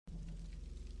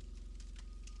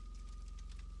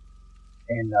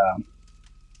and I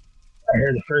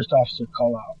hear the first officer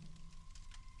call out,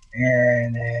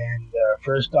 and then the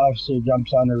first officer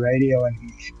jumps on the radio and he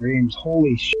screams,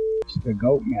 "Holy shit, it's the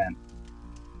goat man!"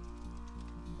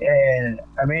 And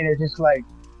I mean, it's just like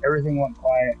everything went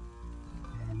quiet,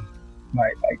 and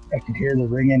I could hear the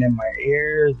ringing in my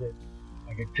ears, and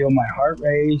I could feel my heart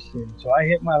race, and so I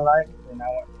hit my light, and I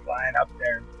went flying up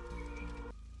there.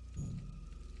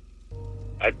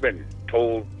 I've been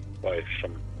told by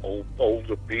some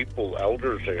older people,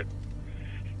 elders, that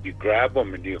you grab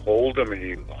them and you hold them, and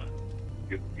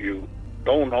you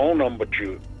don't own them, but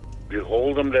you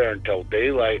hold them there until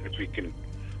daylight. If you can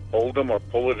hold them or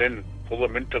pull them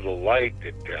into the light,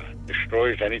 it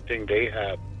destroys anything they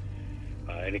have,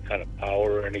 any kind of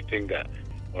power or anything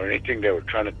they were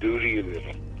trying to do to you.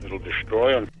 It'll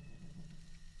destroy them.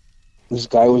 This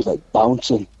guy was like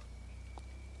bouncing,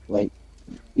 like,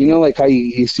 you know, like how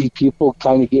you see people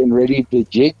kind of getting ready to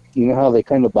jig, you know how they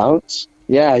kind of bounce?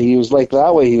 Yeah, he was like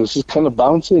that way. He was just kind of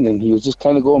bouncing, and he was just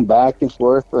kind of going back and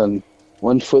forth on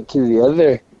one foot to the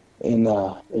other. And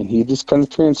he just kind of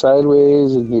turned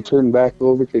sideways, and he turned back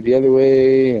over to the other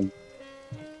way, and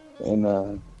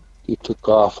he took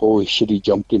off. Holy shit, he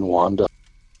jumped in Wanda.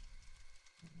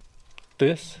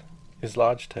 This is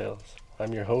Lodge Tales.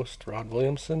 I'm your host, Rod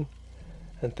Williamson,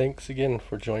 and thanks again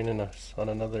for joining us on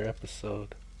another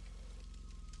episode.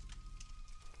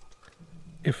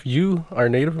 If you are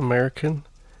Native American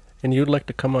and you'd like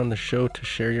to come on the show to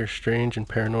share your strange and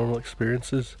paranormal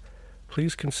experiences,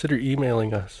 please consider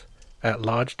emailing us at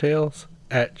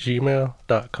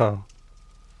lodgetales@gmail.com.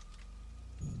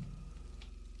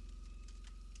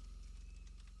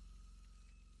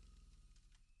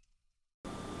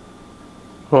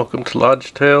 Welcome to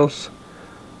Lodge Tales.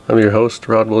 I'm your host,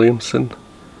 Rod Williamson.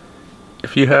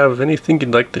 If you have anything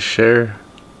you'd like to share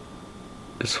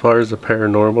as far as the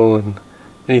paranormal and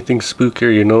anything spooky, or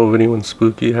you know of anyone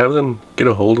spooky, have them get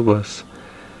a hold of us.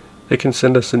 They can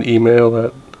send us an email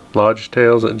at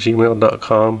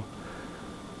lodgetales@gmail.com,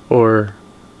 or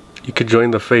you could join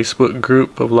the Facebook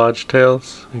group of Lodge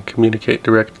Tales and communicate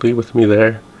directly with me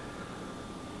there.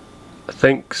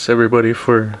 Thanks everybody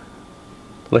for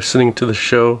listening to the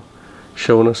show,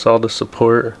 showing us all the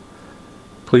support.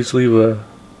 Please leave a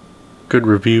good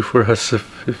review for us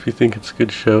if you think it's a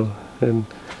good show, and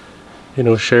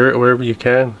share it wherever you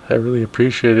can. I really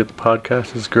appreciate it. The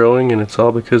podcast is growing, and it's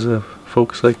all because of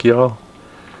folks like y'all.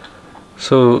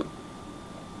 So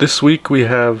this week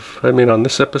on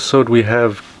this episode we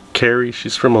have Keri.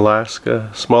 She's from Alaska,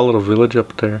 a small little village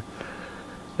up there,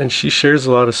 and she shares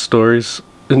a lot of stories.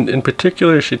 In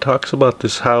particular, she talks about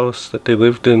this house that they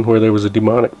lived in where there was a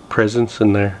demonic presence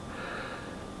in there.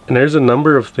 And there's a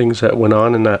number of things that went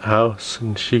on in that house,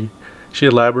 and she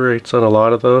elaborates on a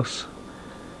lot of those.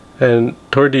 And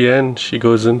toward the end, she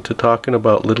goes into talking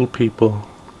about little people.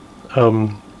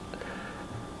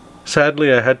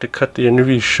 Sadly, I had to cut the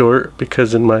interview short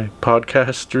because in my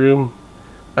podcast room,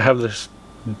 I have this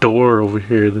door over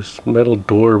here, this metal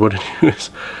door, but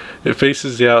it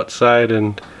faces the outside,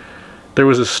 and there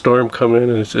was a storm coming,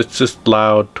 and it's just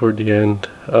loud toward the end.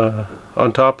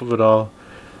 On top of it all,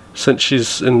 since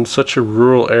she's in such a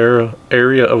rural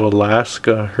area of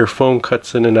Alaska, her phone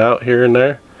cuts in and out here and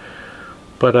there.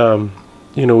 But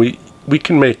we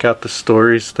can make out the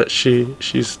stories that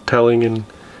she's telling, and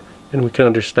we can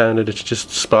understand it. It's just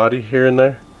spotty here and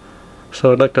there.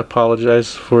 So I'd like to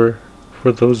apologize for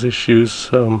those issues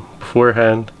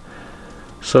beforehand.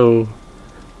 So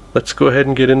let's go ahead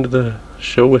and get into the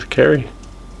show with Keri.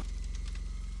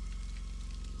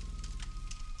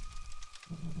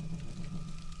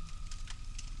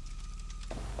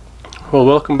 Well,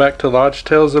 welcome back to Lodge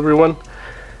Tales, everyone.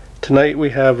 Tonight we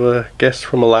have a guest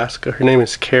from Alaska. Her name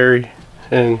is Keri,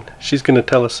 and she's going to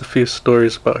tell us a few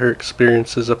stories about her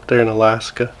experiences up there in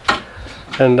Alaska.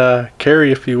 And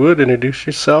Keri, if you would, introduce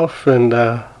yourself and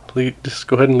just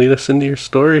go ahead and lead us into your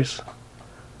stories.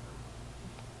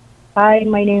 Hi,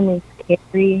 my name is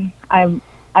Keri. I'm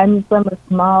from a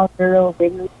small rural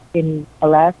village in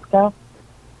Alaska,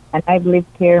 and I've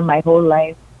lived here my whole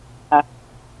life.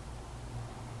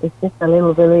 It's just a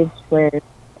little village where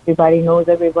everybody knows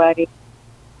everybody,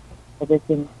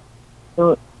 everything.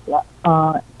 So,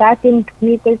 back in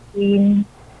 2013,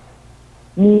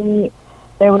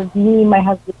 there was me, my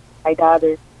husband, my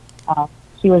daughter.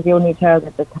 She was the only child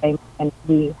at the time, and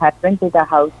we had rented a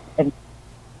house, and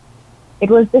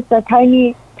it was just a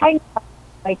tiny house.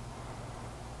 Like,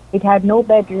 it had no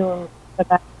bedroom, a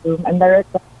bathroom, and the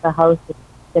rest of the house was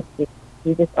septic.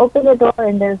 You just open the door,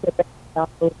 and there's a bed all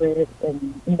over it,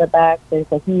 and in the back there's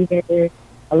a heater,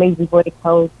 a lazy boy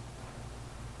couch.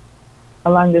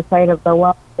 Along the side of the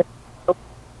wall,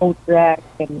 coat rack,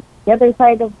 and the other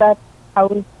side of that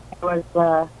house was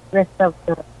the rest of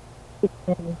the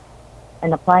kitchen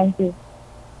and appliances.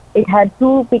 It had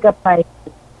two big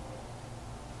appliances,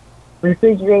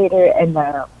 refrigerator and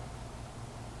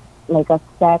like a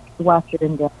stacked washer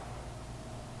and dryer.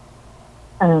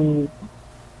 Um,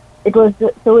 it was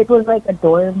like a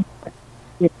dorm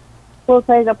with full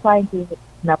size appliances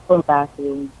and a full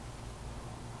bathroom.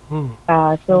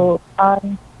 So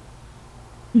on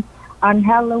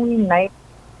Halloween night,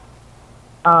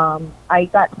 I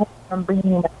got home from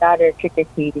bringing my daughter trick or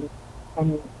treating,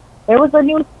 and there was a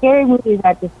new scary movie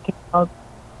that just came out.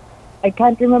 I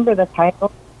can't remember the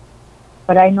title,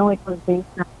 but I know it was based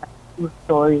on a true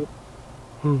story.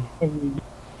 And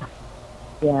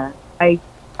yeah, I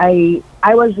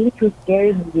was into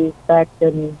scary movies back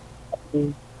then.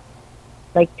 And,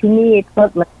 like, to me, it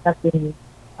felt like nothing.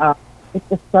 It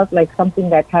just felt like something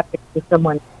that happened to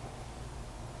someone.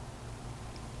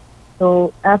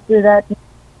 So after that,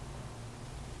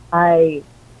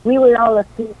 we were all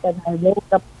asleep, and I woke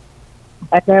up,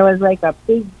 and there was like a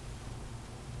big.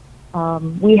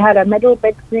 We had a metal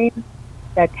bed frame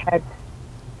that had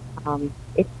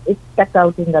it stuck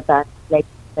out in the back, like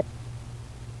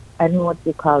I don't know what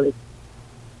you call it.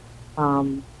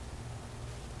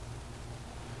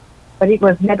 But it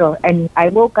was metal, and I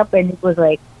woke up and it was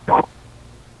like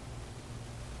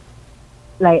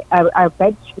our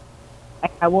bed shook,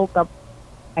 and I woke up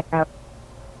and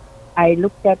I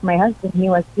looked at my husband. He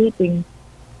was sleeping,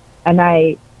 and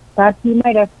I thought he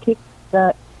might have kicked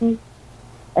the end,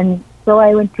 and so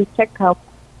I went to check how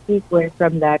feet were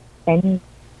from that end,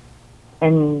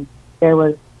 and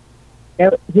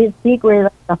his feet were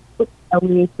like a foot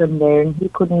away from there, and he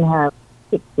couldn't have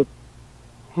kicked it.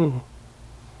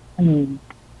 And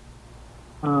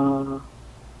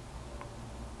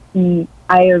I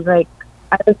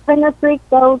was kind of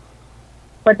freaked out,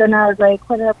 but then I was like,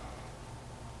 whatever.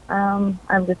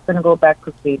 I'm just gonna go back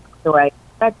to sleep. So I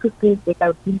back to sleep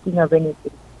without thinking of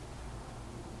anything.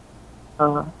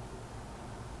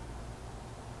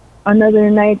 Another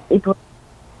night, it was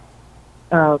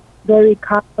very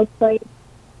calm outside,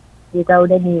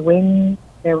 without any wind.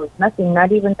 There was nothing,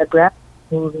 not even the grass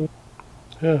moving.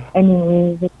 Yeah.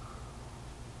 Anyways,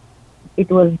 it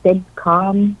was dead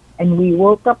calm, and we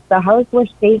woke up. The house was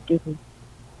shaking.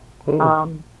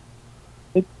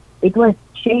 It was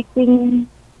shaking,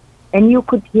 and you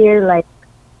could hear like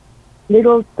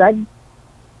little thuds.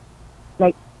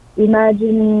 Like,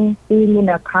 imagine being in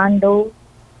a condo,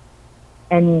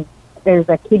 and there's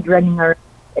a kid running around,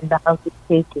 and the house is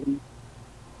shaking.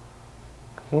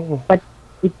 But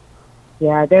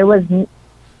there was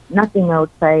nothing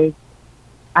outside.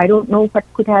 I don't know what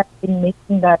could have been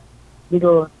making that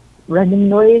little running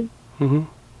noise,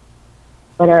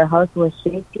 but our house was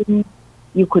shaking.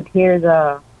 You could hear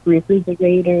the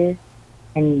refrigerator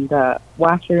and the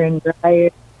washer and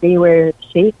dryer. They were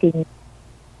shaking.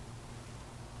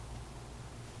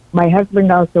 My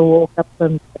husband also woke up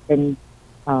from bed, and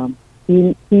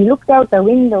he looked out the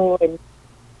window, and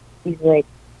he's like,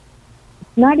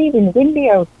 it's not even windy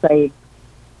outside.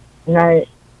 And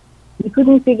he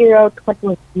couldn't figure out what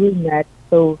was doing that.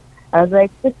 So I was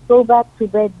like, just go back to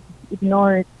bed,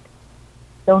 ignore it,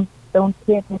 don't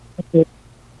pay attention to it.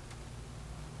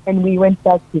 And we went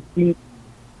back to sleep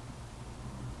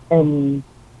and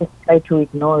just tried to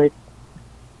ignore it.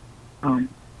 I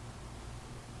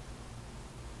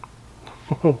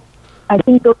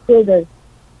think those were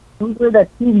the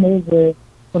two major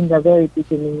from the very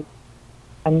beginning.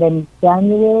 And then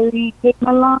January came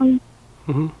along.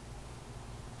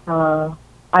 I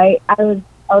was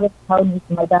out of town with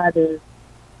my daughter,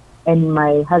 and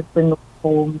my husband was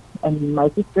home, and my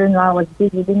sister-in-law was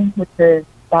visiting with her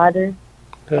daughter.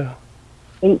 Yeah.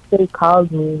 They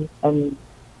called me, and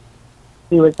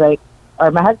he was like,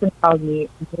 or my husband called me,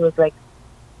 and he was like,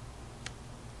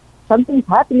 something's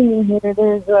happening in here.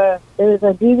 There's a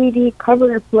DVD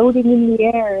cover floating in the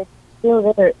air. It's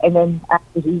still there. And then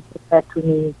after he said that to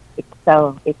me, it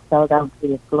fell down to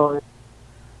the floor.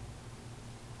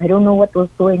 I don't know what was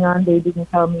going on. They didn't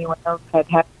tell me what else had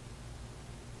happened.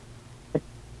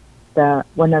 But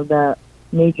one of the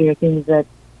major things that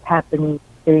happened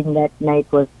during that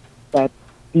night was that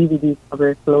DVD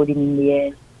cover floating in the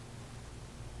air.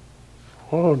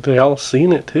 Oh, they all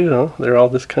seen it too, huh? They're all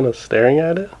just kind of staring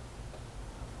at it?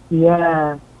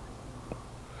 Yeah.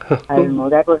 I don't know.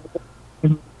 That was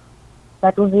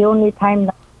the only time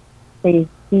that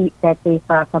they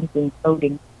saw something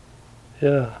floating.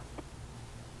 Yeah.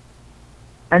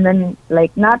 And then,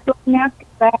 like, not long after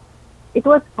that, it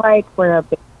was quiet for a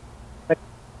bit, but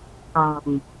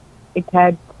it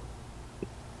had,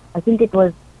 I think it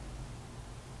was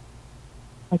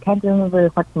I can't remember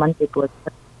what month it was,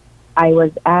 but I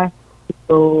was asked to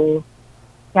go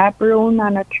chaperone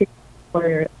on a trip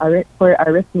for a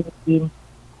wrestling team,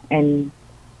 and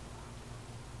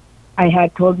I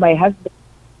had told my husband.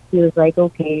 He was like,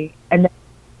 okay, and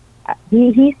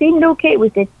he seemed okay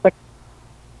with it, but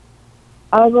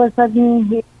all of a sudden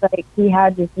he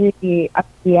had this really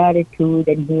uppity attitude,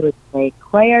 and he was like,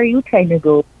 "Why are you trying to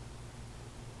go?"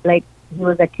 Like he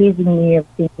was accusing me of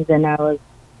things, and I was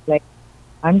like,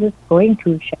 "I'm just going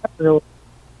to chaperone."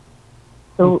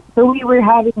 So we were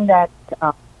having that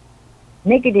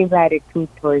negative attitude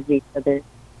towards each other.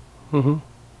 Mm-hmm.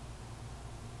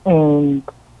 And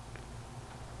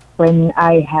when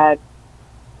I had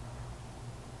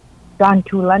gone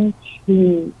to lunch,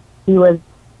 he was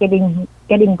getting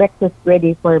breakfast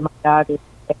ready for my daughter.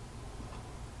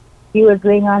 He was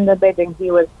laying on the bed, and he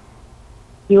was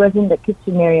in the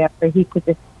kitchen area where he could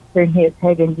just turn his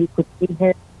head and he could see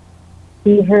her.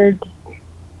 He heard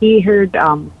he heard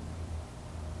um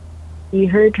he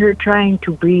heard her trying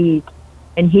to breathe,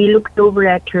 and he looked over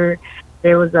at her.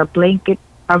 There was a blanket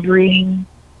covering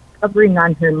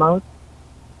on her mouth,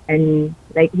 and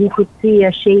like he could see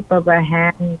a shape of a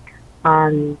hand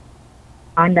on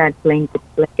that blanket,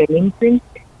 like an imprint.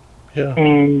 Yeah.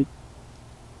 And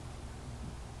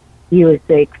he was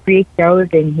like freaked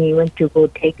out, and he went to go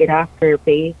take it off her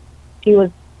face. He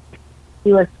was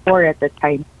 4 at the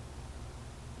time.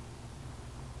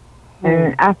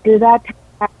 And after that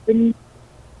happened,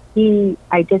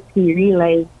 I guess he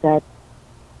realized that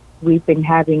we've been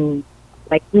having,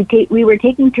 like, we were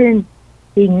taking turns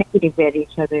being negative at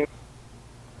each other.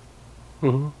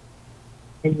 Mm-hmm.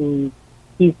 And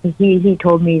he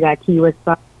told me that he was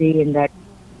sorry and that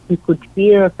he could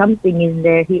feel something in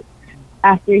there.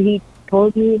 After he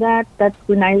told me that, that's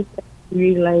when I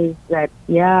realized that,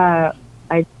 yeah,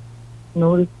 I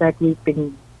noticed that we've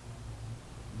been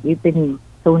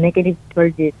so negative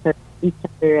towards each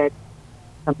other at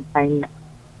some time.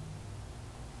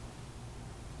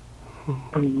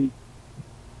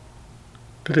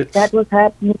 That was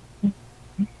happening.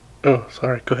 Oh,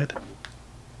 sorry. Go ahead.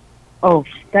 Oh,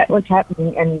 that was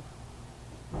happening. And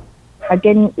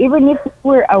again, even if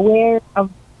we're aware of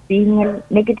being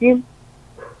negative,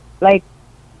 like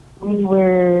we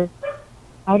were,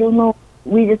 I don't know,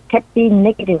 we just kept being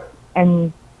negative.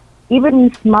 And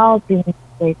even small things,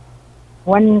 like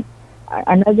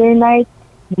another night,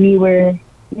 we were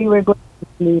going to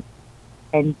sleep,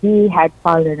 and he had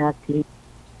fallen asleep.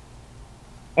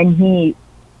 And he,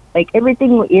 like,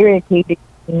 everything irritated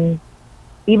me,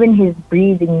 even his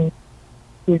breathing,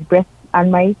 his breath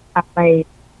on my, like,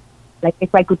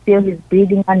 if I could feel his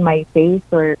breathing on my face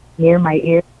or near my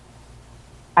ear,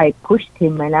 I pushed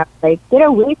him, and I was like, get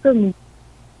away from me.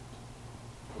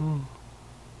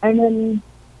 And then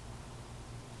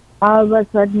all of a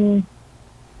sudden,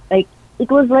 like, it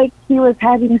was like he was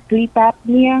having sleep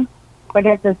apnea, but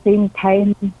at the same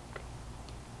time,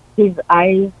 his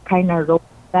eyes kind of rolled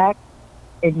back,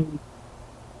 and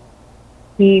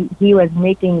he was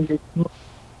making this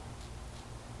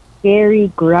scary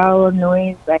growl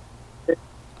noise. I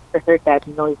never heard that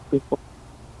noise before.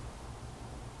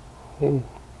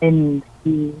 And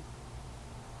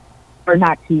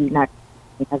not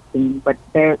my husband, but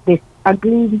this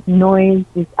ugly noise,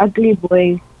 this ugly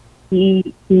voice.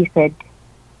 He said,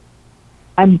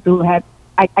 "I'm so happy."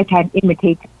 I can't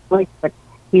imitate his voice, but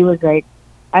he was like,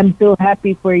 "I'm so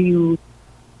happy for you.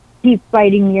 Keep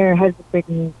fighting your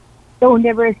husband. Don't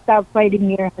ever stop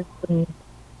fighting your husband."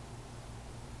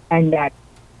 And that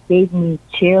gave me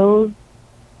chills,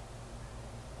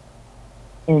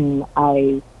 and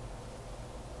I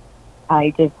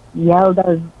just yelled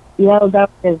out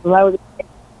as loud as I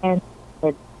can,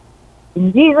 said,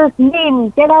 "In Jesus' name,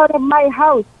 get out of my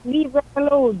house. Leave us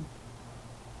alone."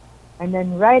 And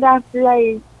then right after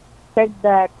I said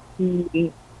that,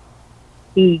 he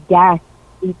gasped.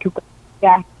 He took a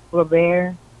gasp of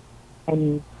air,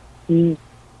 and he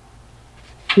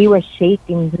was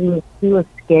shaking. He was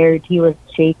scared. He was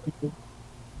shaking.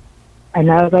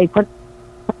 And I was like, what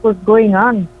was going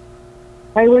on?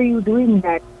 Why were you doing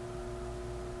that?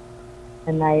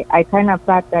 And I kind of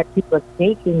thought that he was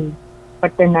shaking,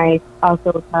 but then I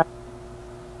also thought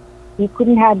he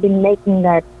couldn't have been making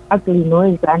that ugly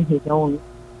noise on his own.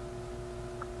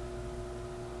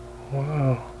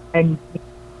 Wow. And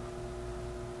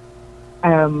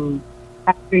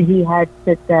after he had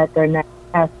said that, or that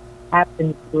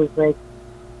happened, it was like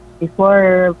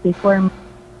before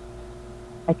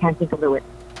I can't think of the word.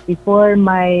 Before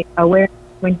my awareness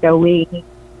went away,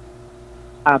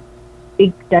 a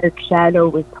big dark shadow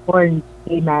with horns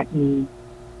came at me.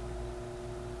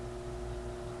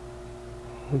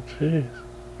 Oh, jeez.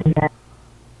 And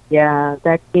yeah,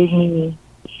 that gave me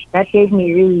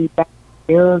really bad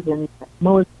chills and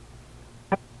most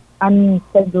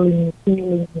unsettling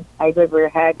feeling I've ever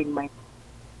had in my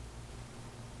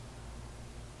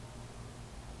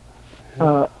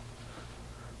uh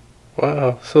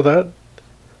Wow. So that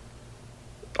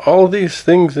all these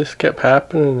things just kept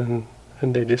happening,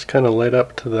 and they just kind of led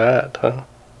up to that, huh?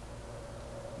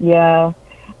 yeah.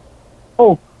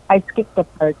 Oh, I skipped a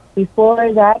part.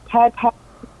 Before that had Mm-hmm.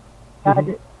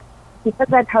 happened, because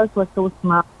that house was so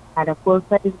small, I had a full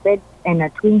size bed and a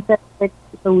twin size bed,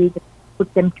 so we just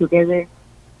put them together.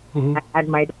 Mm-hmm. I had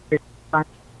my daughter on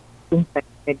twin size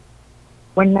bed.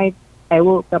 One night I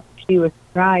woke up, she was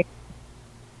crying,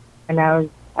 and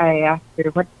I asked her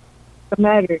what's the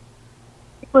matter.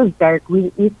 It was dark.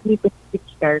 We sleep in pitch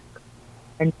dark,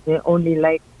 and the only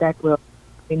light that will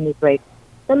come in is like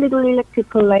the little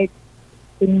electrical light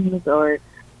things, or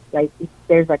like if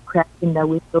there's a crack in the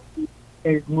window,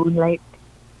 there's moonlight.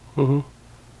 Mm-hmm.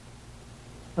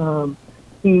 Um,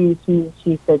 she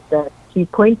said that she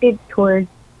pointed towards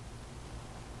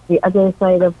the other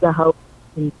side of the house,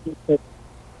 and she said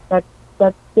that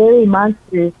that scary monster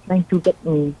is trying to get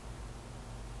me.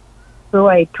 So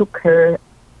I took her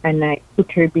and I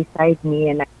put her beside me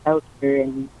and I held her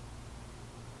and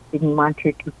didn't want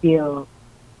her to feel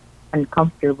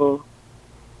uncomfortable.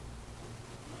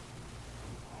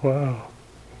 Wow.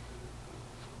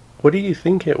 What do you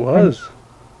think it And was?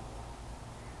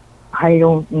 I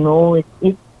don't know.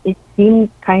 It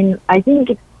seemed kind. I think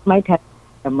it might have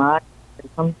been a mod or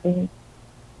something,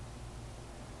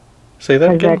 Say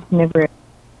that because again? that's never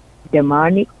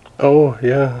demonic. Oh,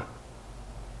 yeah.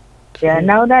 Yeah. Gee.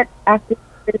 Now that after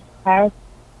this passed,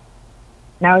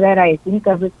 now that I think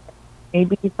of it,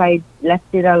 maybe if I left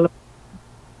it alone,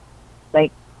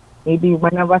 like maybe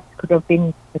one of us could have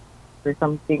been or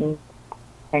something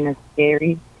kind of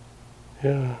scary.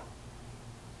 Yeah.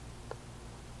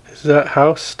 Is that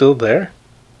house still there?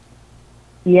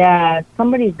 Yeah,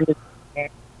 somebody's living there,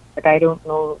 but I don't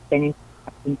know if anything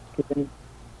happens to them.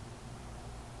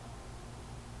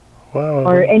 Or Wow.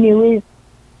 anyways,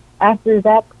 after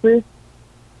that first,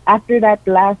 after that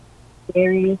last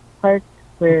scary part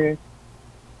where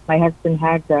my husband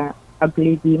had the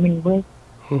ugly demon voice,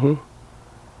 Mm-hmm.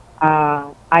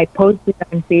 I posted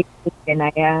on Facebook and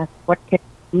I asked, "What can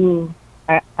I do?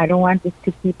 I don't want this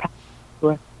to keep happening to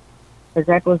us because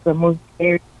that was the most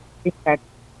scary thing that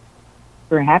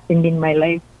ever happened in my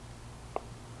life,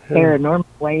 Yeah. paranormal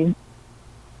wise."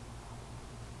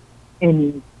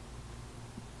 And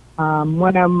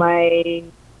one of my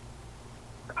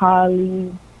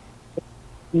colleagues,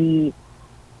 he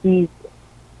he's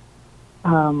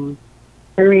her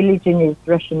religion is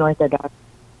Russian Orthodox,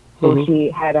 so Mm-hmm. she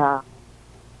had a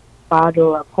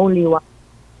bottle of holy water.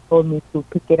 Told me to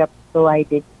pick it up, so I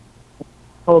did.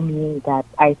 Told me that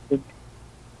I should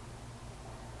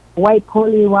wipe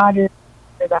holy water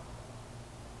without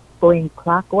going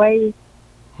clockwise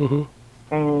Mm-hmm.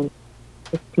 and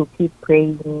just to keep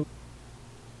praying.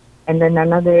 And then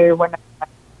another one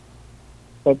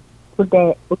said, "Put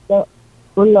the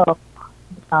full of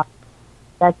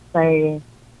that's a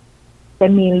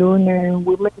semi-lunar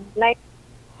women's night."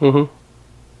 Mm-hmm.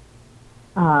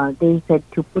 They said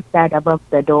to put that above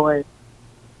the door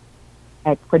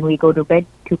at when we go to bed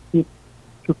to keep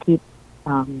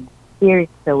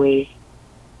spirits away.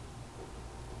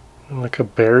 Like a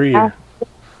barrier. After,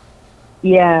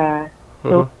 yeah, Uh-huh.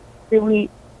 so after we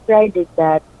tried it,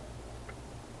 that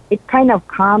it kind of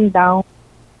calmed down.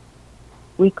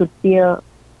 We could feel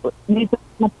we felt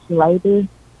much lighter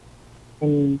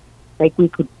and like we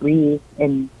could breathe,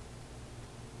 and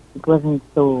it wasn't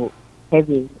so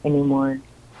heavy anymore.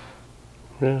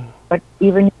 Yeah. But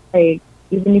even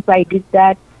if I did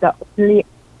that, the only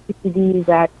activity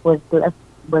that was left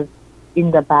was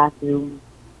in the bathroom.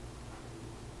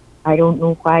 I don't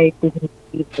know why it didn't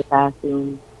leave the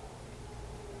bathroom.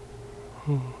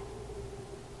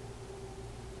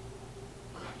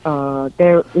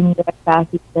 There in that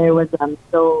bathroom there was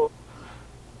so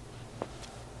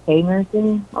hanger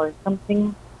thing or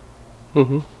something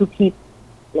Mm-hmm. to keep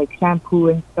like shampoo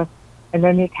and stuff, and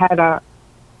then it had a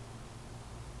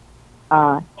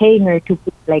hanger to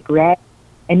put like rag,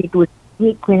 and it would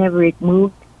squeak whenever it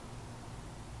moved.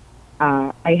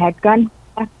 I had gone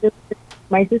after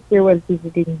my sister was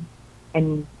visiting,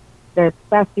 and the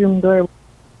bathroom door was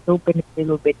open a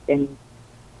little bit, and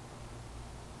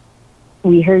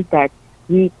we heard that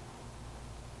squeak,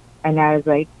 and I was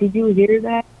like, "Did you hear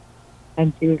that?"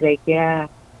 And she was like, "Yeah."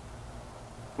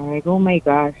 I'm like, "Oh my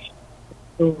gosh,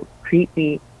 so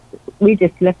creepy." We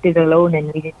just left it alone,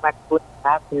 and we didn't want to go to the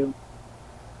bathroom.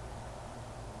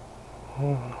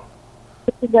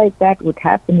 Things like that would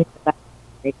happen in the back.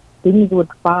 Like things would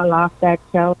fall off that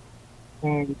shelf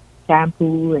and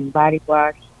shampoo and body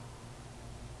wash.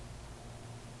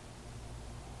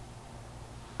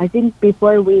 I think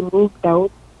before we moved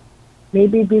out,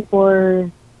 maybe before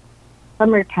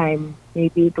summertime,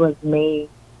 maybe it was May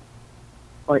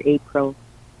or April,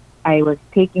 I was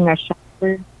taking a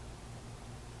shower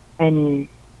and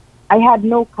I had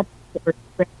no cuts or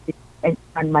scratches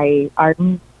on my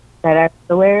arms that I was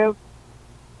aware of.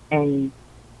 And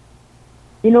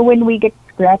when we get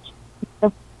scratched and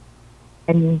stuff,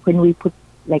 and when we put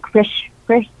like fresh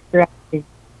scratches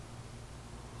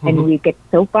and we get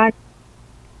soap on,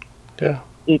 Yeah.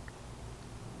 it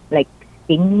like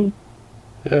stings.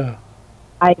 Yeah.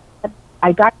 I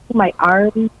I got to my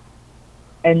arm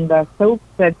and the soap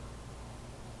had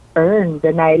burned,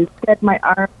 and I looked at my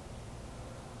arm.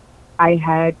 I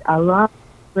had a long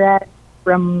scratch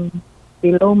from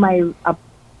below my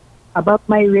above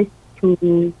my wrist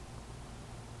to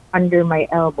under my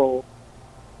elbow.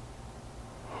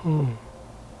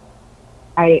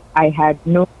 I had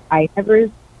no, I never,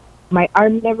 my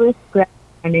arm never scratched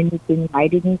on anything. I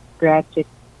didn't scratch it.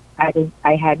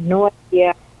 I had no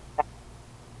idea that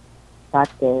got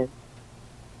there.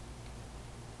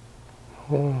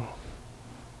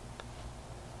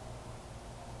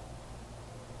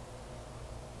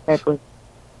 That was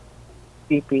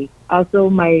creepy. Also,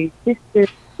 my sister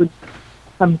would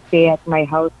come stay at my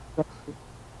house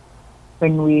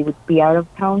when we would be out of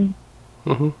town.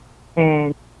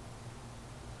 And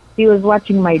she was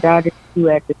watching my daughter too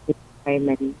at the same time,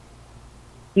 and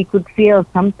she could feel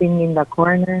something in the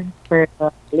corner for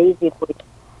the lazy boy.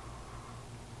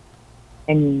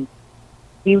 And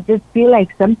she would just feel like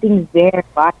something's there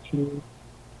watching.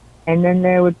 And then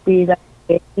there would be that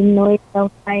getting noise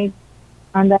outside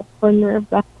on that corner of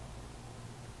the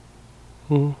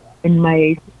house. And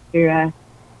my sister asked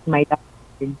my daughter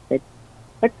and said,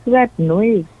 "What's that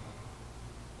noise?"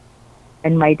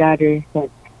 And my daughter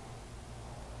said,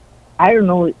 "I don't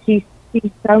know." She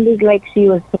sounded like she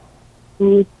was so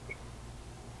confused,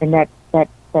 and that's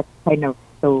kind of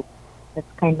so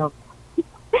that's kind of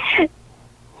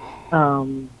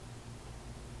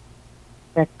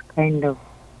that's kind of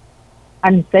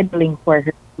unsettling for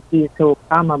her to be so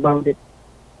calm about it.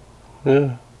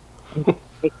 Yeah.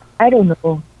 Like, I don't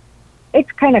know.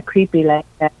 It's kind of creepy like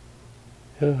that.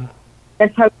 Yeah.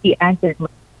 That's how she answered my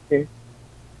sister.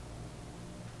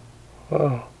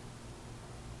 Wow.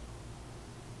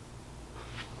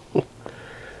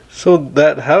 So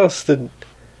that house,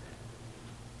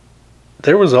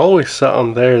 there was always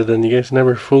something there, then you guys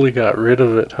never fully got rid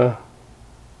of it, huh?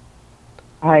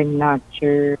 I'm not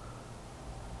sure.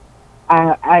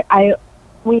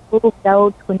 We moved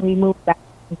out when we moved back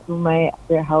into my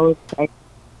other house. I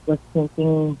was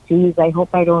thinking, geez, I hope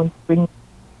I don't bring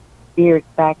spirits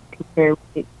back to where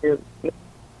we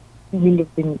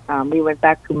lived in. We went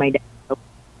back to my dad's house.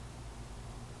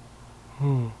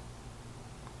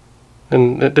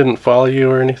 And it didn't follow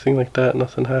you or anything like that?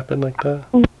 Nothing happened like that?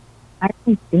 I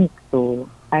don't think so.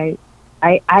 I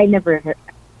never heard.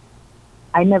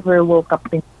 I never woke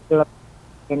up in the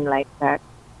middle like that.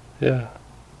 Yeah.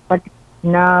 But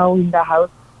now in the house,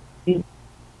 it's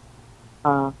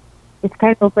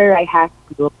kind of where I have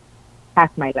to go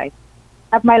half my life.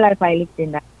 Half my life I lived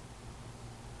in that.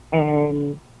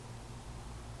 And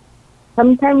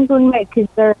sometimes when my kids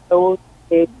are old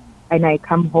and I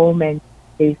come home and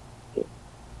they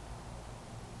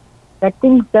that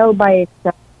thing fell by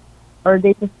itself, or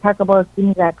they just talk about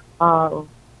things that fall.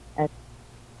 And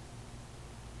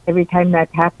every time that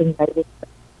happens, I just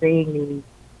start praying and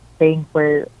praying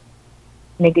for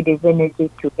negative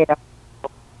energy to get up.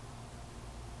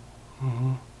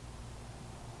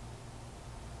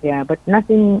 Yeah, but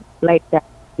nothing like that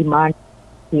demonic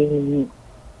thing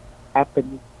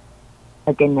happened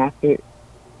again after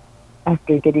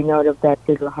getting out of that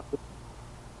little house.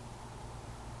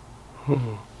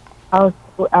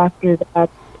 Also, after that,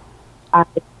 I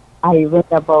read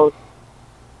about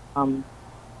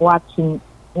watching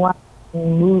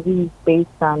movies based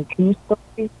on true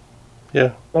stories.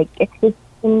 Yeah. Like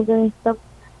exorcisms and stuff.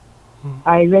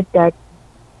 I read that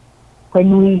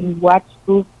when we watch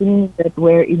those things that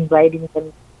we're inviting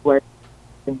them to work.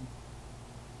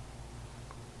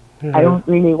 I don't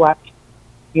really watch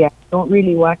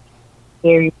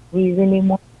scary movies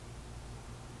anymore.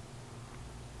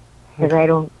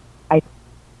 Because if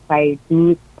I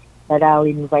do it, that I'll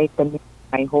invite them into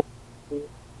my home.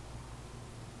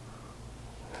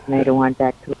 And I don't want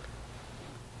that to.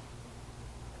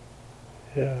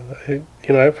 Yeah,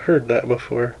 I've heard that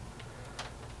before.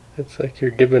 It's like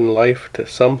you're giving life to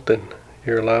something,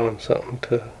 you're allowing something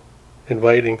to,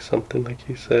 inviting something, like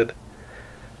you said.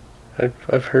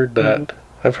 I've heard that.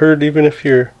 I've heard even if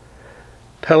you're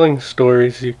telling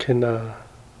stories, you can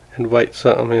invite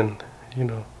something in, you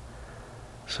know.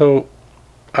 So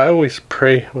I always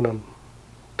pray when I'm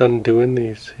done doing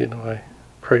these, you know. I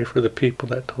pray for the people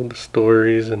that told the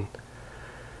stories, and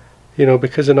you know,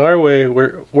 because in our way,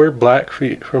 we're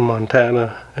Blackfeet from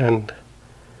Montana, and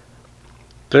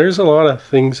there's a lot of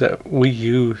things that we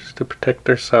use to protect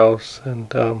ourselves,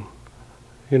 and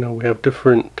you know, we have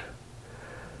different,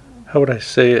 how would I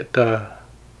say it,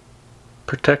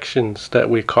 protections that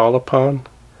we call upon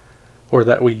or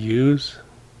that we use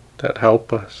that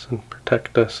help us and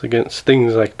protect us against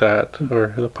things like that, or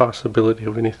the possibility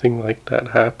of anything like that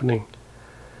happening.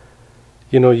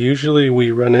 You know, usually we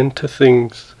run into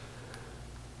things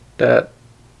that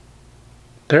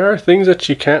there are things that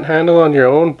you can't handle on your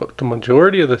own, but the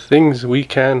majority of the things we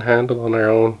can handle on our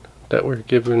own, that we're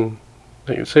given,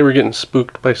 like say we're getting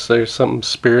spooked by some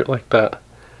spirit like that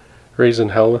raising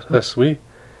hell with us, you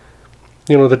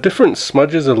know, the different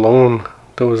smudges alone,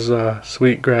 those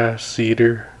sweetgrass,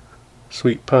 cedar,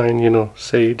 sweet pine, you know,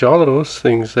 sage, all of those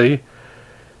things, they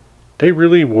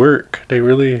really work.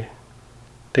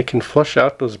 They can flush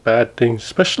out those bad things,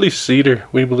 especially cedar.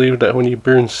 We believe that when you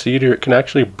burn cedar, it can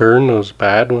actually burn those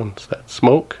bad ones. That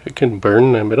smoke, it can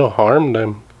burn them. It'll harm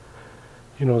them.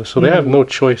 You know, so they have no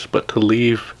choice but to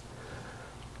leave.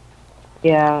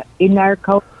 Yeah, in our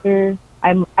culture,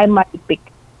 I'm Malipik,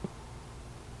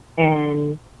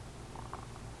 and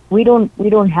we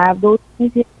don't have those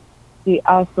things here. We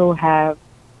also have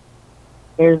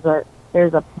there's a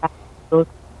plant those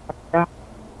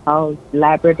called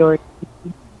Labrador,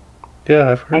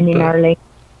 Yeah, I've heard and in that.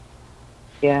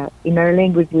 in our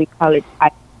language we call it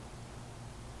I.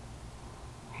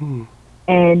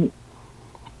 And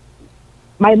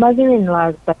my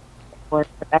mother-in-law said before,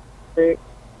 but I've never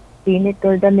seen it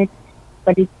or done it,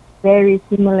 but it's very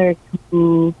similar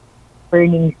to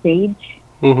burning sage.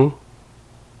 Mm-hmm.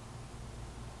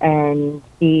 And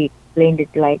she explained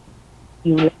it like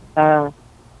you let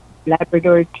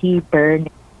Labrador tea burn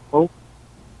and smoke,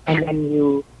 and then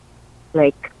you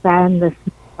like fan the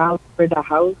smoke out for the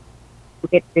house to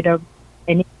get rid of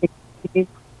anything negative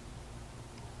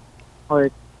or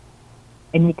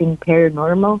anything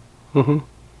paranormal. Mm-hmm.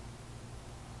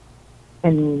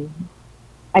 And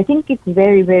I think it's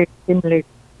very, very similar to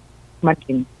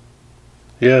smudging.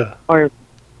 Yeah. Or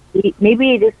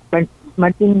maybe it is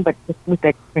smudging, but just with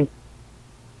a different.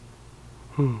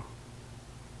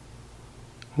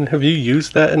 And have you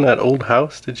used that in that old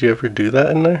house? Did you ever do that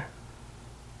in there?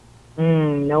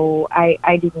 No,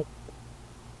 I didn't.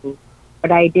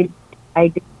 But I did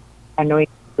anoint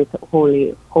with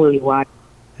holy water.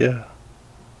 Yeah.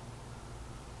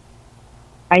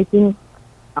 I think,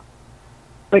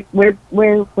 but we're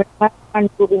not on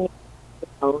moving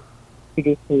house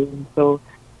pretty soon. So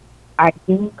I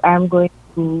think I'm going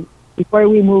to, before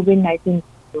we move in, I think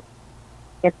to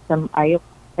get some ayok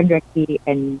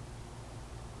and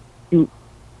do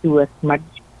a smudge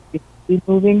before we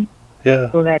move in.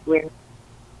 Yeah. So that because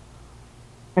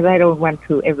I don't want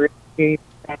to ever experience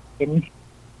that again.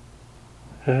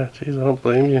 Yeah, jeez, I don't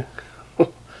blame you.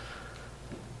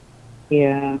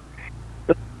 Yeah.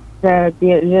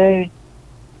 The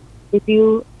if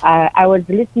you I was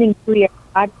listening to your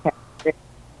podcast.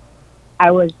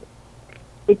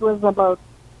 It was about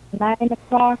 9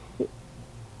 o'clock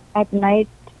at night.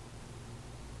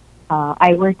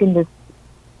 I work in this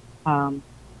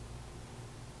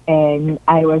and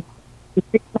I was to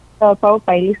pick myself out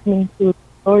by listening to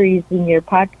stories in your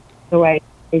podcast. So I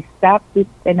stopped it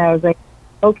and I was like,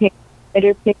 okay,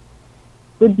 better pick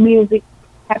good music,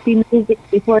 happy music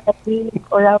before I leave,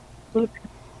 or I'll go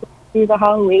through the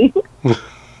hallway.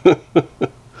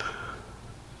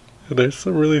 There's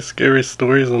some really scary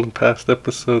stories in the past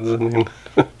episodes. I mean,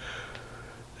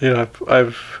 yeah,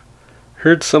 I've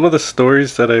heard some of the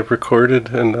stories that I've recorded,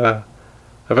 and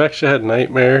I've actually had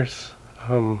nightmares.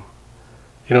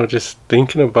 You know, just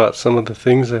thinking about some of the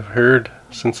things I've heard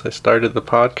since I started the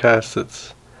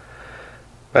podcast.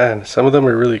 Man, some of them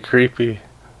are really creepy.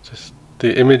 Just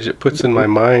the image it puts in my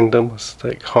mind almost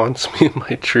like haunts me in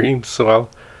my dreams. So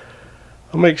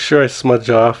I'll make sure I smudge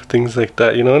off things like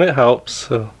that, you know, and it helps.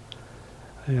 So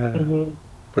yeah.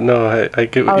 But no, I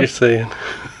get what you're saying.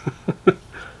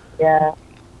 Yeah,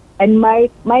 and my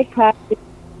class is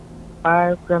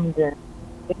far from the,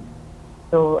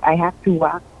 so I have to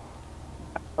walk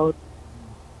out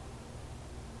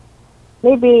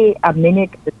maybe a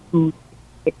minute or two to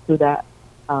get to the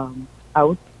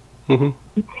house.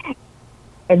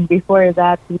 And before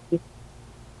that, we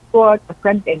go out the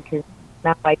front entrance.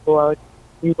 Now I go out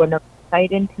be one of the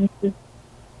side entrances.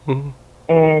 Mm-hmm.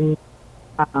 And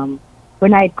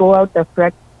when I'd go out the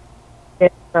front,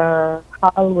 there's a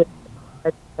hall with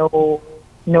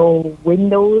no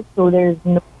windows, so there's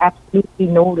absolutely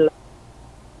no light.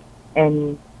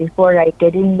 And before I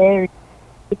get in there,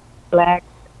 it's black,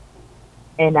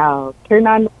 and I'll turn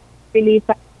on really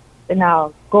fast, and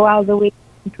I'll go all the way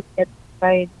to the other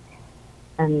side,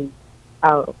 and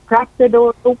I'll crack the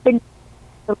door open,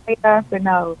 the light off, and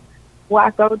I'll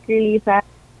walk out really fast.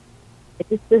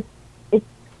 It's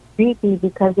creepy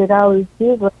because it always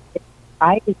feels like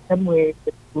I am somewhere at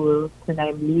the school when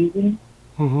I'm leaving.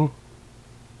 Mm-hmm.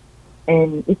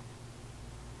 And it's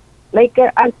like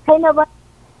I kind of at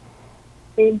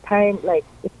the same time, like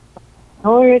if I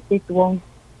ignore it, it won't.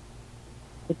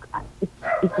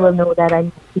 It will know that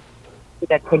I'm paying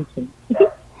attention.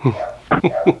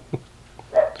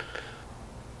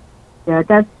 Yeah,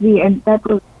 that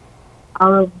was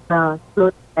all of the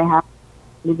clothes I have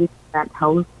living in that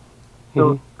house.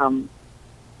 So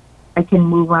I can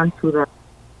move on to the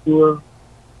school.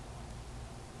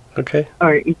 Okay.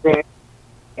 Or is there?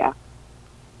 Yeah.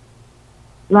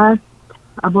 Last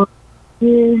about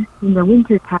year in the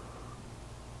winter time,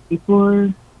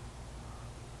 before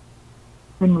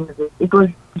when was it? It was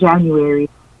January.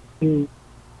 And,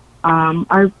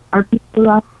 our people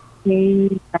last say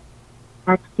that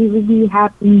activity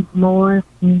happens more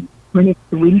when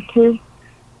it's winter.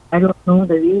 I don't know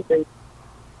the reason.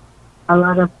 A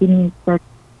lot of things that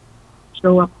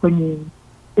show up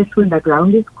just when the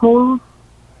ground is cold.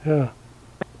 Yeah.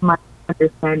 That's my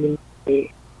understanding.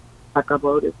 They talk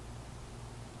about it.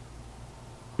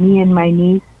 Me and my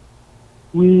niece,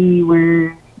 we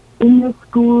were in the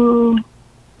school.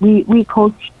 We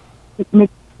coached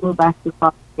mixed school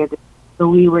basketball together. So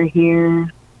we were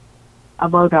here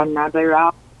about another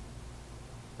hour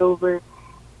over,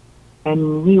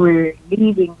 and we were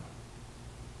leaving.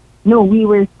 No, we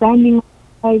were standing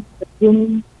outside the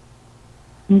gym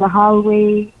in the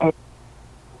hallway, and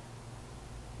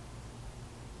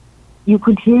you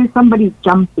could hear somebody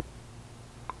jumping,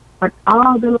 but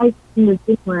all the lights in the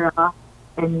gym were off,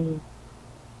 and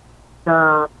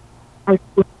the high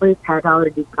school boys had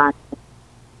already gone.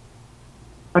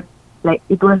 But like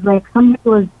it was like somebody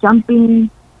was jumping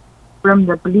from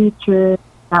the bleachers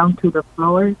down to the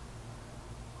floor.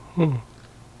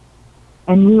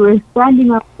 And we were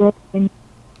standing up there, and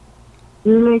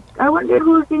we were like, I wonder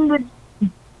who's in the...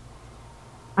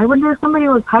 I wonder if somebody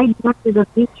was hiding under the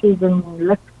bleachers and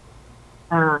left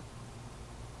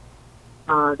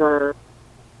the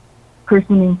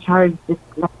person in charge just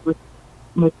left with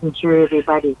making sure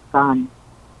everybody's gone.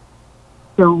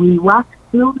 So we walked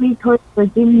slowly towards the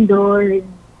gym door,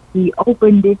 and we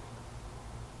opened it,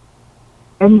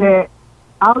 and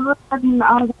all of a sudden,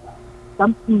 all the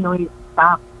jumping noise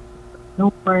stopped.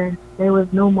 There was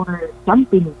no more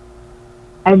jumping.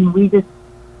 And we just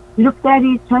looked at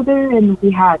each other, and we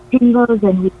had tingles,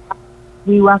 and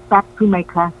we walked back to my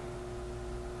class.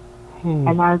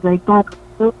 And I was like, that was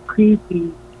so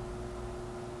creepy.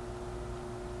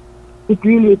 It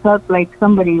really felt like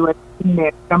somebody was in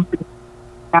there jumping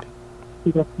back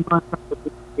to the floor from the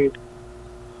pictures.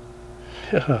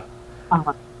 Yeah.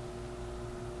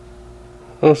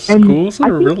 Well, schools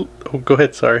are real... Oh, go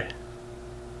ahead, sorry.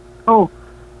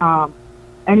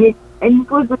 And it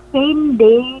was the same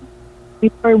day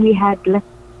before we had left.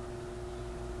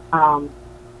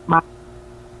 My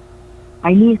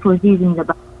niece was using the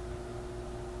bathroom.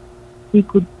 She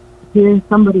could hear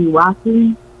somebody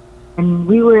walking, and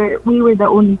we were the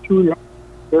only two left in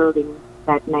the building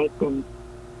that night. And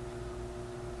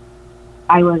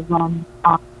I was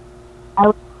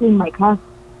in my class,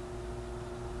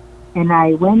 and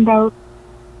I went out.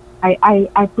 I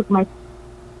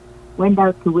went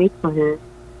out to wait for her.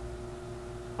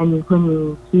 And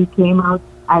when she came out,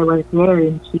 I was there,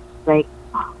 and she was like,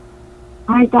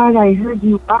 I thought I heard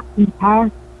you walking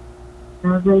past.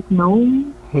 And I was like,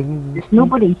 no, there's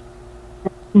nobody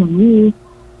touching me.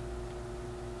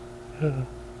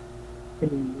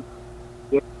 And,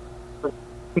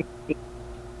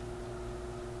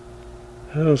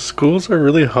 schools are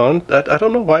really haunted. I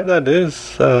don't know why that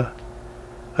is.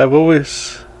 I've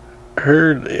always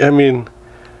heard, I mean,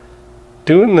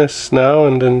 doing this now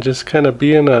and then just kind of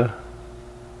being a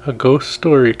ghost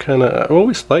story kind of... I've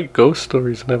always liked ghost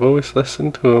stories, and I've always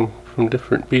listened to them from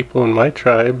different people in my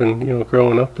tribe and,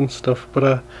 growing up and stuff.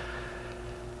 But,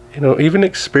 even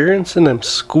experiencing them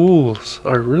schools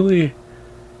are really...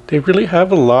 They really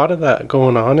have a lot of that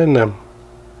going on in them.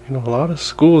 A lot of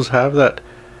schools have that.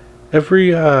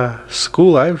 Every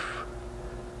school I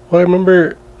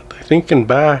remember thinking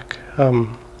back,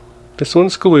 this one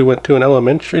school we went to, an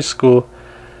elementary school,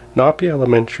 Napi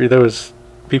Elementary,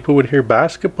 people would hear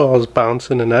basketballs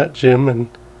bouncing in that gym, and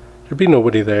there'd be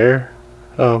nobody there.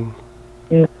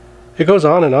 Yeah. It goes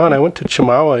on and on. I went to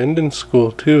Chamawa Indian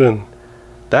School too, and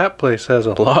that place has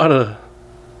a lot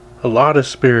of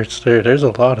spirits there. There's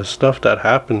a lot of stuff that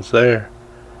happens there.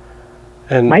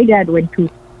 And my dad went to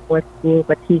what school,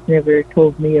 but he's never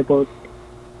told me about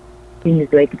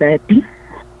things like that.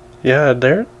 yeah,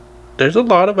 there's a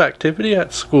lot of activity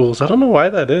at schools. I don't know why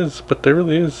that is, but there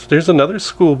really is. There's another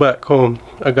school back home.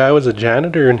 A guy was a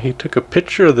janitor, and he took a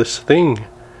picture of this thing.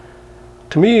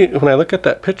 To me, when I look at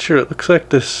that picture, it looks like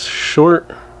this short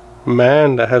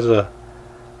man that has a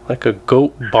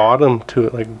goat bottom to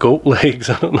it, like goat legs.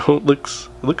 I don't know. It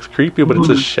looks creepy, but it's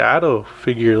a shadow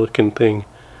figure looking thing.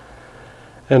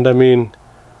 And I mean,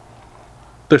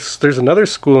 there's another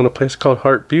school in a place called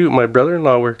Hart Butte. My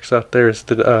brother-in-law works out there as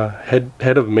the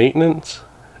head of maintenance,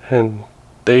 and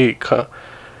they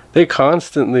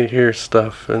constantly hear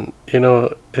stuff, and you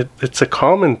know, it's a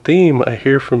common theme I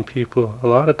hear from people. A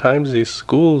lot of times these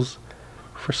schools,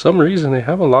 for some reason, they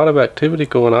have a lot of activity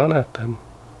going on at them.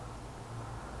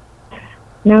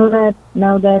 Now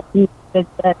that you said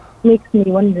that, makes me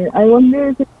wonder. I wonder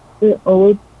if it's the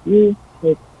old schools,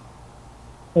 like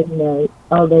when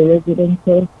all the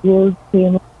residential schools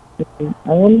came up. I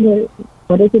wonder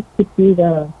what if it could be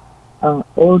the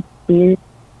old spirits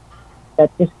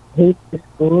that just hate the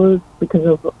schools because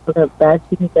of all the bad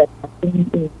things that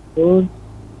happen in schools.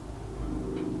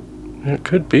 It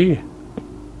could be.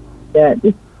 Yeah,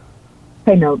 this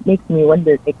kind of makes me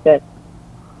wonder like that.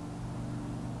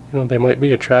 You know, they might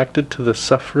be attracted to the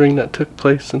suffering that took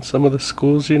place in some of the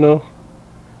schools, you know?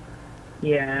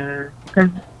 Yeah, because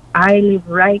I live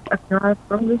right across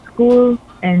from the school,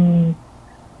 and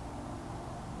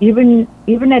even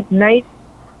at night,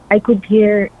 I could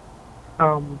hear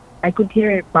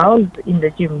balls in the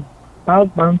gym, balls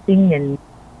bouncing, and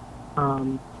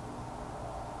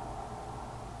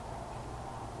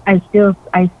I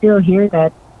still hear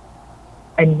that,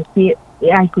 and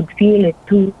I could feel it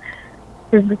too.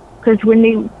 Because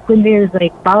when there's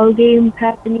like ball games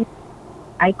happening,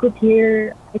 I could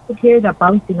hear the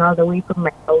bouncing all the way from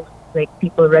my house, like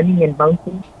people running and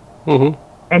bouncing. Mm-hmm.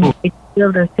 And it's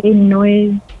still the same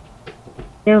noise,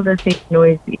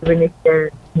 even if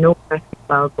there's no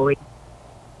basketball going.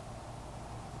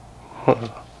 Yeah,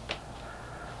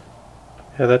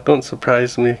 that don't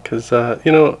surprise me, because,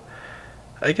 you know,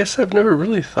 I guess I've never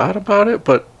really thought about it,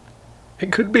 but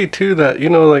it could be too that, you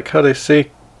know, like how they say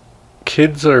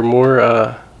kids are more,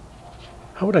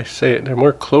 how would I say it? They're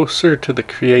more closer to the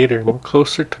Creator, more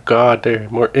closer to God. They're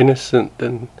more innocent,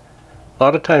 and a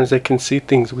lot of times they can see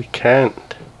things we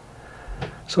can't.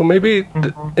 So maybe,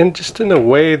 and just in a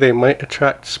way, they might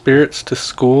attract spirits to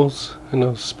schools, and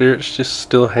those spirits just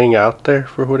still hang out there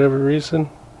for whatever reason.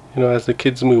 You know, as the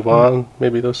kids move on,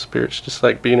 maybe those spirits just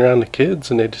like being around the kids,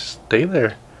 and they just stay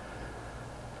there.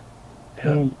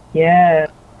 Yeah. Yeah.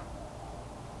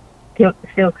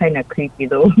 Still kind of creepy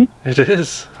though. It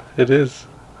is.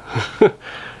 You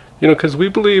know, because we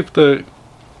believe a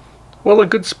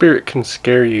good spirit can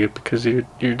scare you because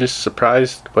you're just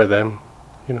surprised by them.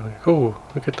 You know, like, oh,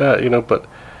 look at that, you know, but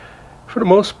for the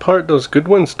most part, those good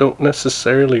ones don't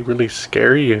necessarily really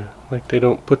scare you. Like, they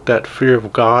don't put that fear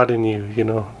of God in you, you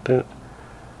know.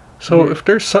 So if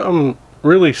there's something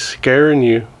really scaring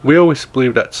you, we always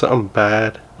believe that's something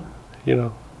bad, you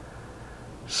know.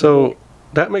 So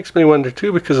that makes me wonder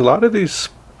too, because a lot of these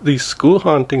school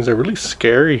hauntings are really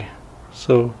scary.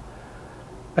 So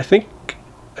I think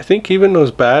even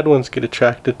those bad ones get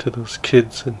attracted to those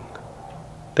kids, and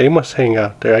they must hang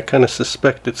out there. I kind of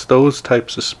suspect it's those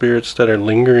types of spirits that are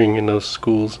lingering in those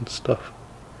schools and stuff.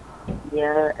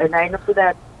 Yeah, and I know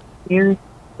that spirits,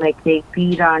 like, they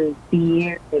feed on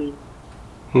fear and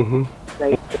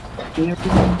like fear.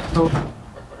 So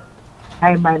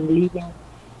time I'm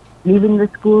leaving the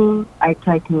school, I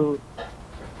try to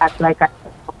act like I'm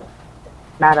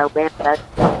not aware that.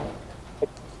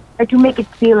 Try to make it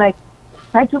feel like,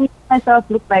 try to make myself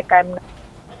look like I'm not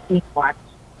being watched.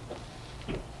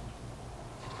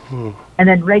 And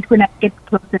then right when I get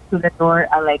closer to the door,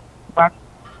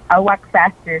 I'll walk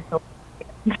faster. So.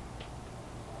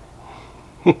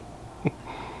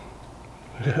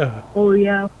 Yeah. Oh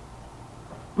yeah.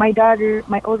 My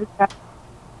oldest daughter,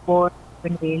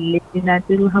 when we lived in that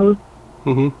little house,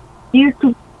 she used to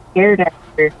be scared at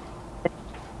first.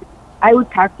 I would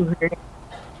talk to her.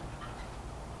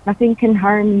 Nothing can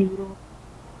harm you.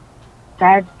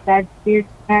 Bad spirits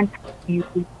can't harm you.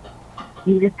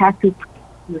 You just have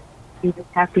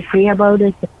to pray about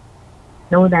it.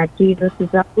 Know that Jesus is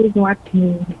always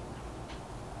watching you.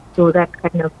 So that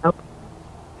kind of helps.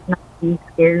 be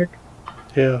scared.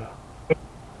 Yeah.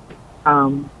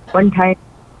 One time,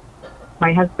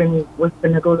 my husband was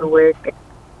gonna go to work, and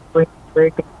going to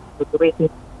work, and was waking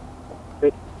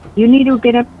up. You need to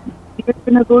get up. You're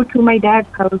gonna go to my dad's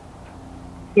house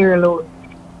here alone.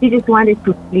 He just wanted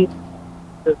to sleep.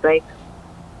 He was like,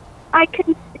 I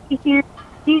can stay here.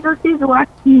 Jesus is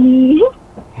watching me.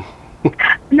 And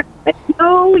I'm like,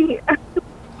 no, you have to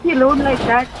be alone like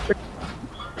that.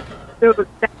 So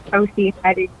that's how she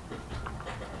had it.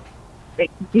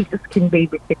 Like, Jesus can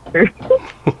babysit her.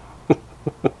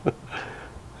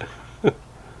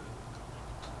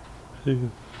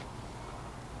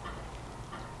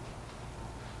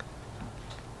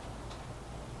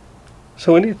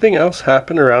 So anything else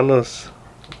happen around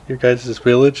your guys'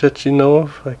 village that you know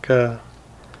of? Like, I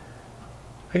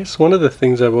guess one of the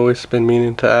things I've always been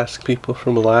meaning to ask people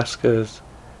from Alaska is,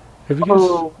 have you guys...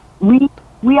 Oh,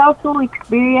 we also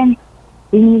experience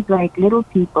things like little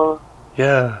people.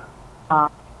 Yeah.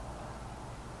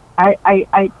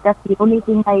 I that's the only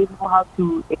thing I know how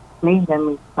to explain them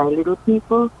is by little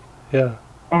people. Yeah.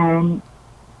 And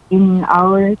in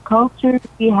our culture,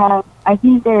 we have, I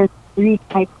think there's three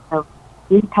types of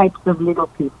little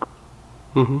people.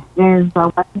 Mm-hmm. There's the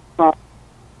ones that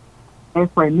are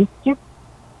for mischief,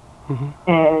 Mm-hmm.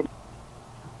 and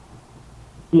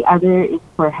the other is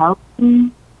for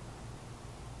helping.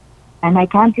 And I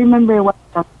can't remember what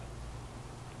the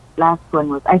last one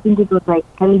was. I think it was like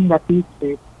telling the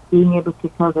future, being able to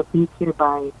tell the future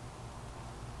by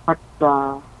what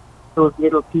those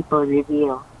little people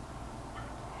reveal.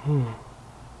 Hmm.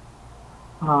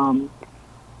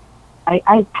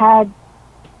 I've had,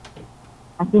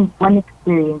 I think, one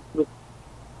experience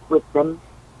with them.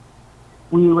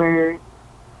 We were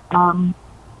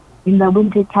in the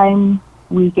winter time.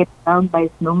 We get down by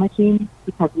snow machine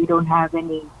because we don't have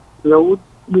any roads.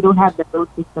 We don't have the road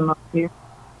system up here.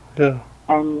 Yeah.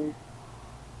 And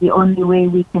the only way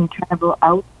we can travel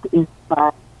out is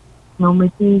by snow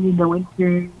machine in the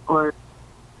winter or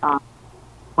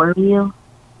four-wheel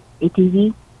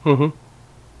ATV. Mm-hmm.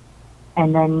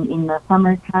 And then in the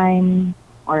summertime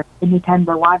or anytime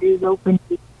the water is open,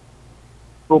 we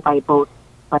go by boat,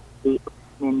 by the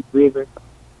ocean and river.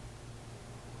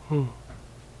 Hmm.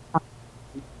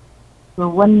 So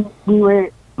when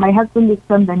my husband is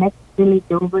from the next village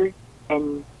over,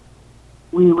 and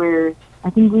I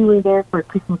think we were there for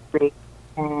Christmas break,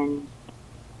 and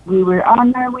we were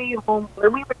on our way home, or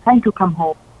we were trying to come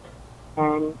home,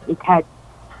 and it had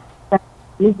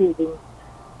blizzarding,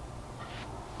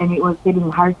 and it was getting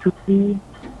hard to see,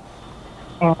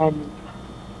 and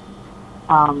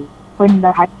when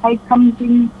the high tide comes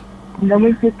in the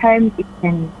winter time,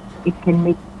 it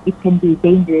can be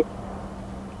dangerous.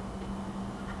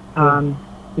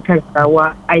 Because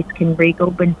the ice can break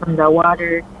open from the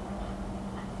water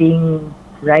being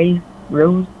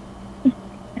rose,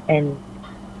 and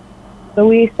so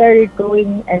we started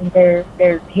going, and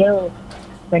there's hills.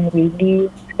 When we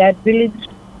leave that village,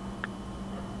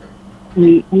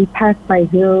 we pass by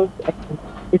hills, and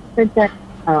it said that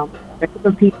the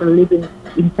little people living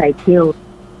inside hills,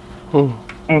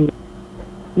 and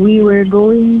we were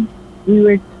going.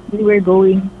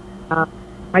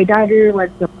 My daughter was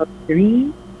about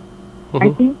 3, I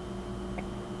think.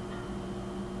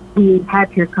 We had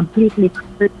her completely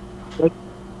covered, like,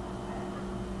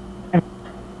 and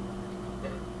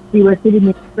she was sitting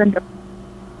in front of,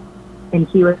 and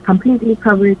she was completely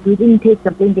covered. We didn't take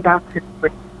the blanket off her.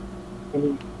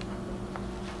 And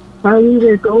while we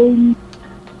were going,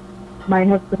 my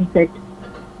husband said,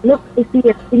 "Look, I see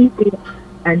a thing,"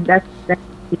 and that's it.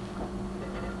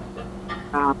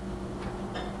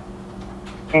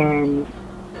 And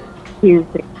he was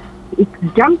like, "It's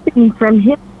jumping from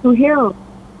hill to hill,"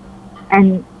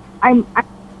 and I'm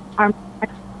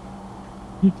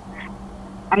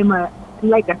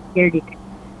like a scaredy cat.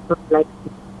 So like,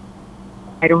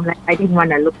 I didn't want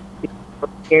to look so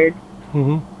scared.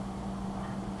 Mm-hmm.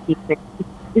 He said,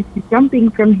 "It's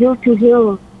jumping from hill to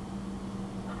hill."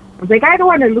 I was like, "I don't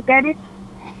want to look at it."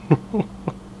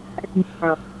 And,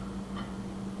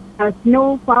 a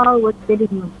snowfall was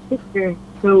getting thicker,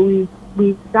 so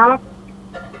we stopped.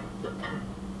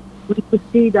 We could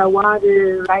see the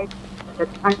water right at the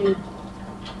time.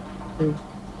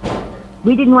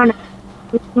 We didn't want to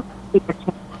take a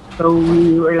chance, so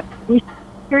we were like, we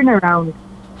should turn around.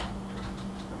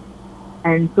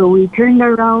 And so we turned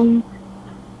around,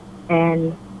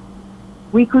 and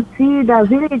we could see the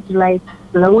village lights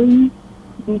glowing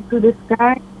into the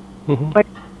sky, but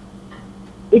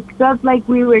it felt like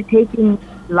we were taking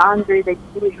longer than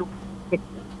usual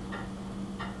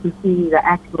to see the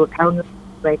actual town,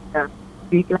 like the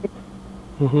street lights.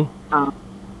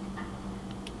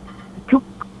 It took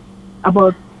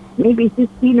about maybe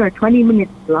 15 or 20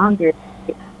 minutes longer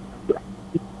to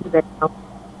actually see that house.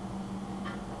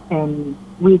 And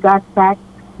we got back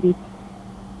to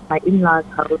my in-laws'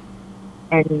 house,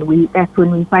 and that's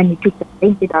when we finally took the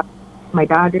blanket off my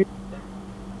daughter,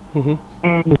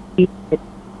 and she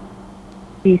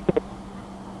said,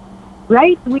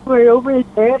 right, we were over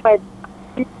there, but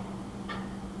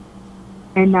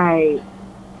and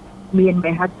me and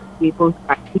my husband, we both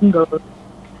got tingles,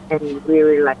 and we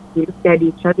were like, we looked at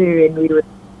each other, and we were,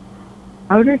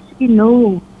 how does she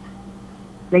know?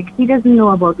 Like, she doesn't know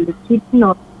about it. She didn't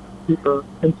know people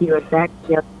when she was that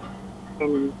young.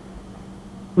 And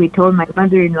we told my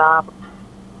mother-in-law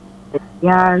that,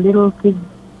 yeah, little kids,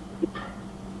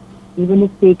 even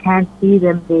if they can't see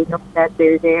them, they know that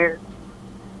they're there.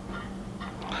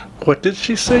 What did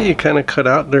she say? You kind of cut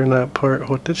out during that part.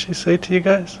 What did she say to you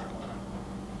guys?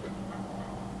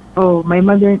 Oh, my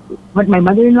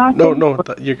mother-in-law said? No,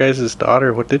 your guys'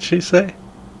 daughter. What did she say?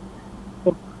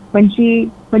 When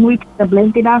we took the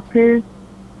blanket off her,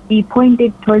 she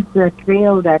pointed towards the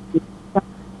trail that we saw,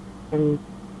 and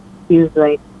she was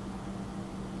like,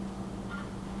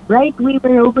 right, we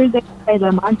were over there by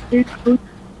the monster food.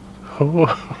 Oh.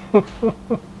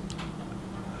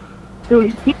 So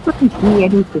she couldn't see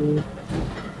anything.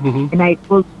 And I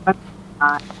told her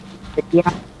that,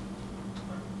 yeah,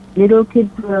 little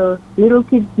kids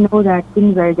know that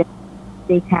things are there.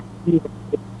 They can't see them.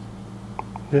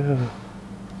 Yeah.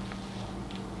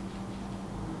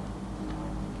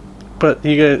 But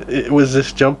you guys, was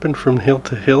this jumping from hill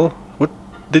to hill? What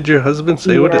did your husband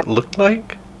say? What it looked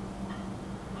like?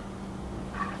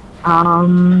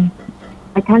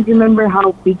 I can't remember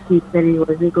how big he said it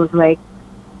was. It was like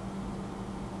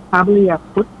probably a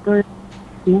foot or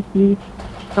 2 feet,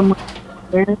 somewhere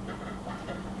there.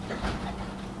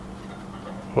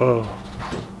 Whoa.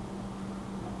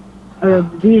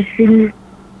 These things,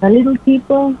 the little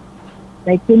people,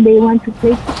 like when they want to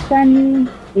play Pakistani,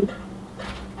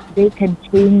 they can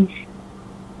change.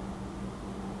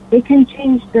 They can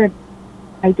change the,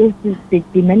 I guess, the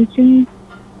dimensions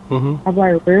of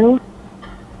our world.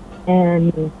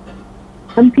 And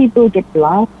some people get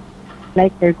lost,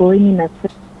 like they're going in a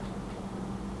circle.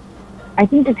 I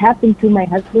think it happened to my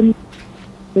husband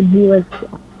when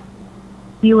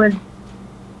he was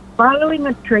following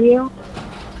a trail,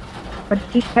 but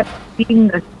he kept seeing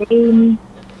the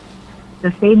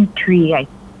same tree.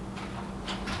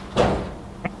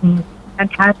 And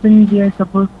that happens. You're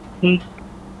supposed to take,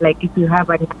 like, if you have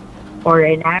an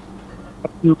axe,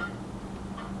 you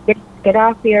get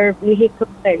off your vehicle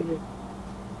and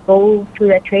go to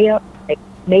the trail,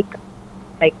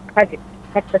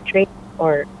 cut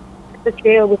the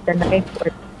trail with the knife,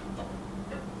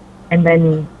 and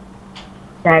then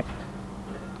that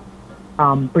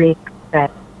breaks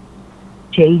that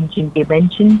change in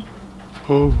dimension.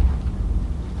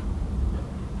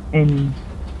 And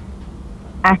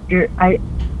after, I'm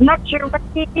not sure what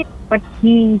he did, but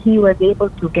he was able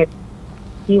to get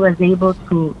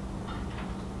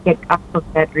off of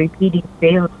that repeating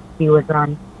trail he was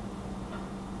on.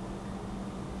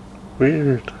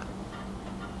 Weird.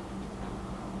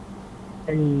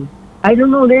 And I don't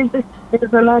know, there's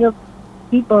a lot of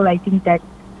people I think that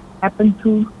happened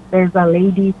to. There's a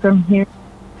lady from here,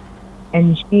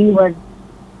 and she was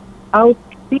out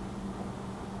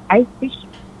ice fishing,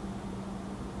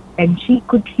 and she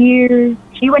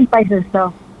went by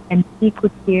herself, and she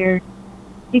could hear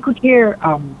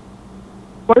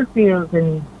cornfields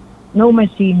and snow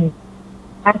machines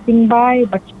passing by,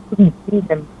 but she couldn't see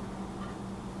them.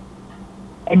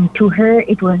 And to her,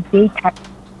 it was daytime.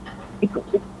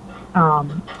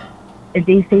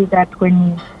 They say that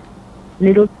when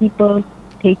little people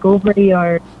take over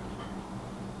your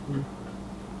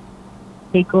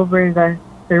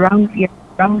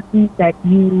surroundings, that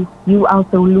you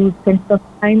also lose sense of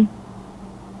time,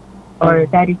 or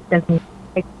that it doesn't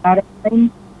take a lot of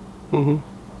time.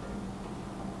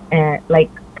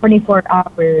 Like 24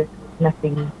 hours,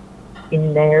 nothing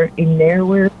in their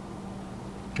world.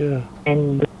 Yeah.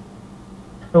 And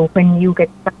so when you get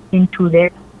stuck into their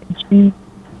attention,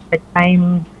 the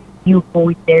time you go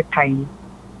with their time.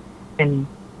 And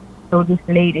so this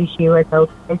lady, she was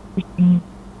out fishing,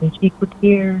 and she could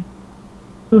hear.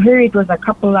 To her, it was a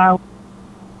couple hours.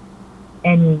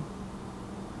 And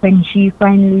when she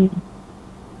finally,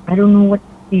 I don't know what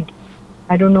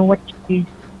she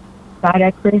thought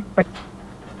at first, but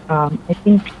I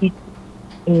think she took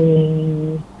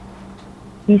a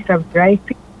piece of dry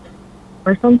fish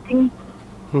or something.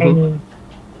 And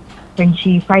when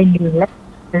she finally left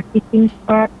her fishing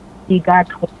spot, she got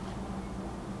home.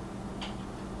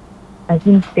 I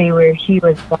think she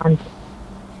was gone.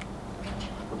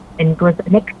 And it was the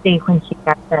next day when she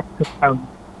got back to town.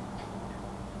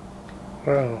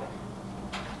 Wow.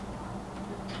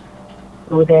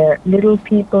 So the little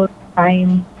people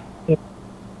time, it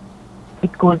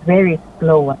goes very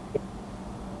slow.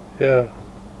 Yeah.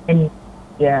 And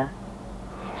yeah.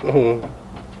 Oh.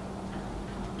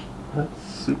 That's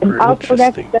super And also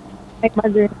interesting. that my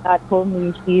mother-in-law told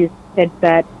me, she said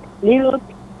that little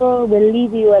people will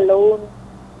leave you alone.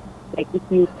 Like if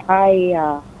you tie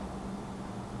a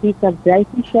piece of dry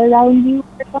fish around you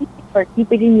or something, or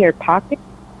keep it in your pocket.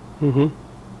 Mm-hmm.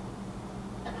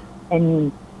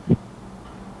 And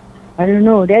I don't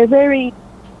know, they're very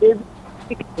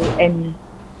and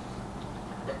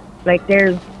like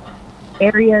there's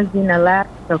areas in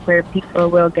Alaska where people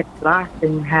will get lost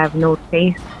and have no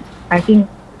trace. I think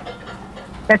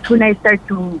that's when I start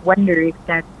to wonder if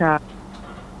that's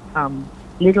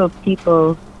little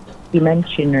people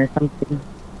dimension or something.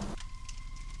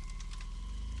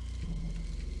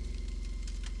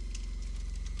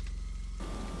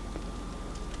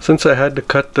 Since I had to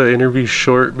cut the interview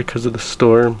short because of the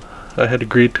storm, I had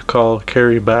agreed to call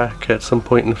Keri back at some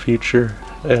point in the future,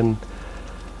 and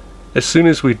as soon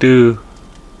as we do,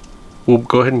 we'll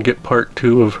go ahead and get part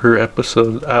 2 of her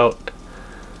episode out.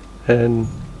 And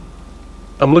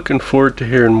I'm looking forward to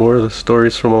hearing more of the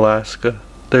stories from Alaska.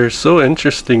 They're so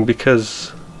interesting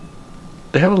because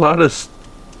they have a lot of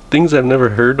things I've never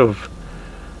heard of.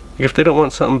 Like if they don't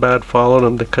want something bad following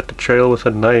them, they cut the trail with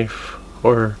a knife,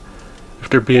 or if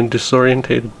they're being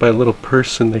disorientated by a little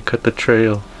person, they cut the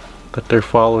trail that they're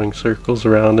following circles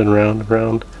around and round and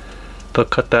round. They'll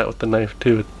cut that with the knife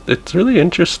too. It's really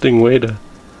interesting way to.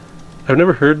 I've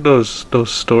never heard those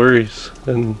stories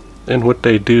and what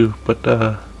they do, but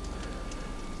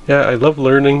yeah, I love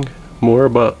learning more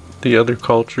about the other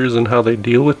cultures and how they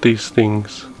deal with these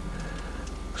things.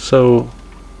 So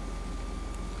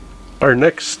our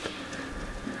next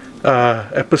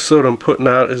episode I'm putting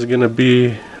out is going to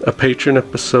be a patron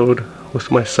episode with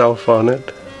myself on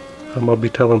it. I'll be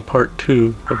telling part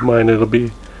 2 of mine. It'll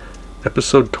be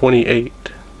episode 28,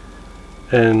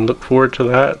 and look forward to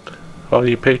that, all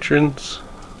you patrons.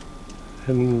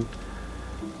 And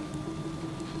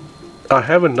I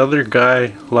have another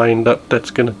guy lined up that's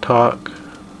going to talk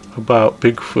about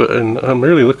Bigfoot, and I'm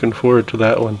really looking forward to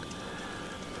that one.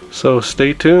 So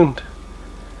stay tuned,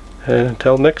 and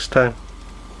until next time.